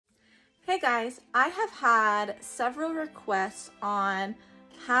Hey guys, I have had several requests on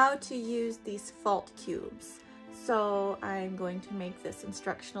how to use these fault cubes. So I'm going to make this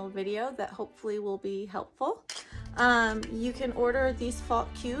instructional video that hopefully will be helpful. You can order these fault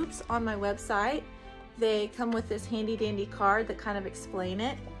cubes on my website. They come with this handy dandy card that kind of explain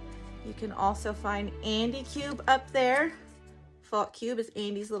it. You can also find Andy Cube up there. Fault cube is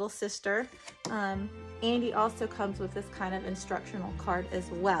Andy's little sister. Andy also comes with this kind of instructional card as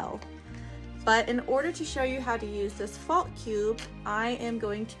well. But in order to show you how to use this fault cube, I am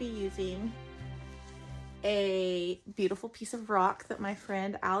going to be using a beautiful piece of rock that my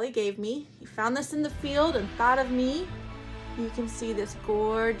friend Allie gave me. He found this in the field and thought of me. You can see this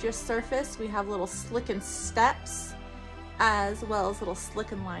gorgeous surface. We have little slicken steps as well as little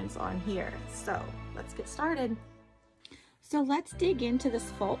slicken lines on here. So let's get started. So let's dig into this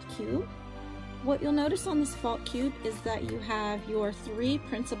fault cube. What you'll notice on this fault cube is that you have your three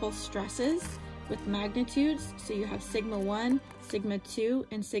principal stresses with magnitudes. So you have sigma 1, sigma 2,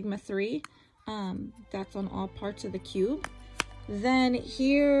 and sigma 3. That's on all parts of the cube. Then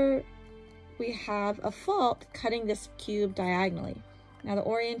here we have a fault cutting this cube diagonally. Now the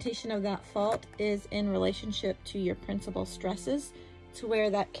orientation of that fault is in relationship to your principal stresses to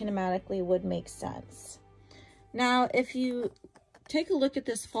where that kinematically would make sense. Now if you take a look at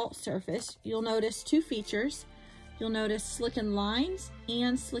this fault surface, you'll notice two features. You'll notice slicken lines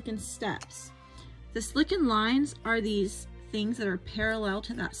and slicken steps. The slicken lines are these things that are parallel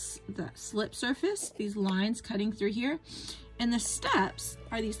to that slip surface, these lines cutting through here. And the steps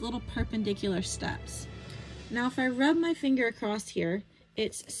are these little perpendicular steps. Now if I rub my finger across here,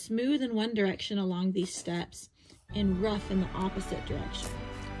 it's smooth in one direction along these steps and rough in the opposite direction.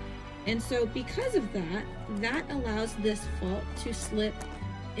 And so because of that, that allows this fault to slip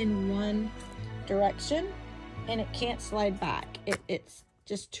in one direction and it can't slide back. It's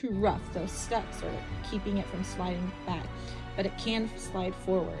just too rough. Those steps are keeping it from sliding back, but it can slide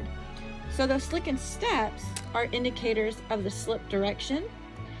forward. So those slicken steps are indicators of the slip direction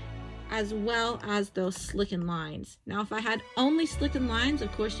as well as those slicken lines. Now if I had only slicken lines,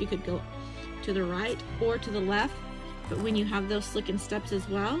 of course you could go to the right or to the left. But when you have those slicken steps as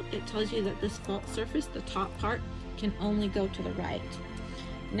well, it tells you that this fault surface, the top part, can only go to the right.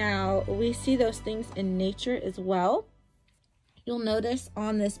 Now, we see those things in nature as well. You'll notice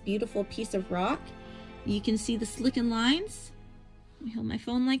on this beautiful piece of rock, you can see the slicken lines. Let me hold my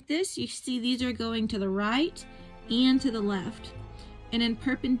phone like this. You see these are going to the right and to the left. And in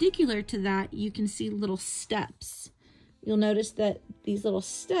perpendicular to that, you can see little steps. You'll notice that these little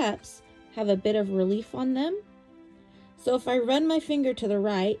steps have a bit of relief on them. So if I run my finger to the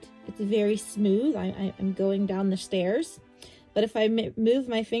right, it's very smooth. I'm going down the stairs. But if I move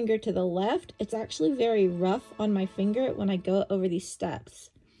my finger to the left, it's actually very rough on my finger when I go over these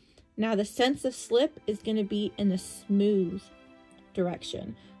steps. Now the sense of slip is going to be in the smooth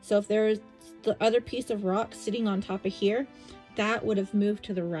direction. So if there's the other piece of rock sitting on top of here, that would have moved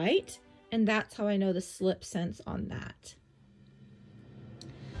to the right. And that's how I know the slip sense on that.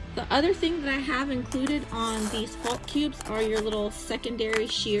 The other thing that I have included on these fault cubes are your little secondary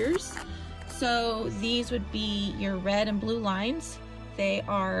shears. So these would be your red and blue lines. They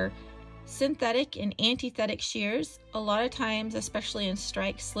are synthetic and antithetic shears. A lot of times, especially in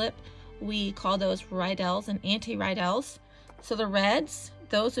strike slip, we call those Rydels and anti-Rydels. So the reds,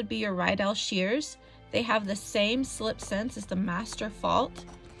 those would be your Rydel shears. They have the same slip sense as the master fault.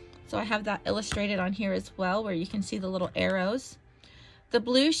 So I have that illustrated on here as well, where you can see the little arrows. The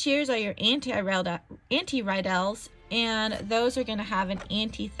blue shears are your anti-Rydels, and those are going to have an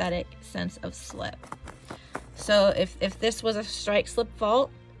antithetic sense of slip. So if this was a strike slip fault,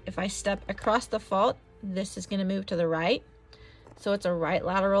 if I step across the fault, this is going to move to the right. So it's a right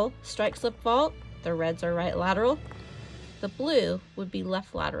lateral strike slip fault. The reds are right lateral. The blue would be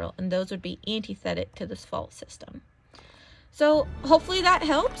left lateral, and those would be antithetic to this fault system. So hopefully that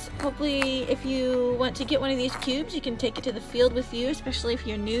helps. Hopefully if you want to get one of these cubes, you can take it to the field with you, especially if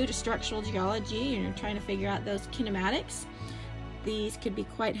you're new to structural geology and you're trying to figure out those kinematics. These could be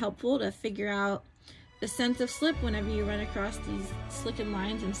quite helpful to figure out the sense of slip whenever you run across these slicken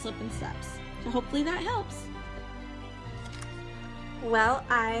lines and slip and steps. So hopefully that helps. Well,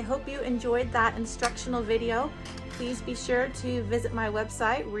 I hope you enjoyed that instructional video. Please be sure to visit my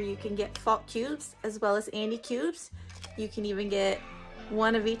website where you can get fault cubes as well as Andy cubes. You can even get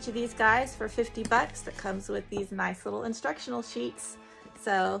one of each of these guys for $50 that comes with these nice little instructional sheets.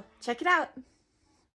 So check it out.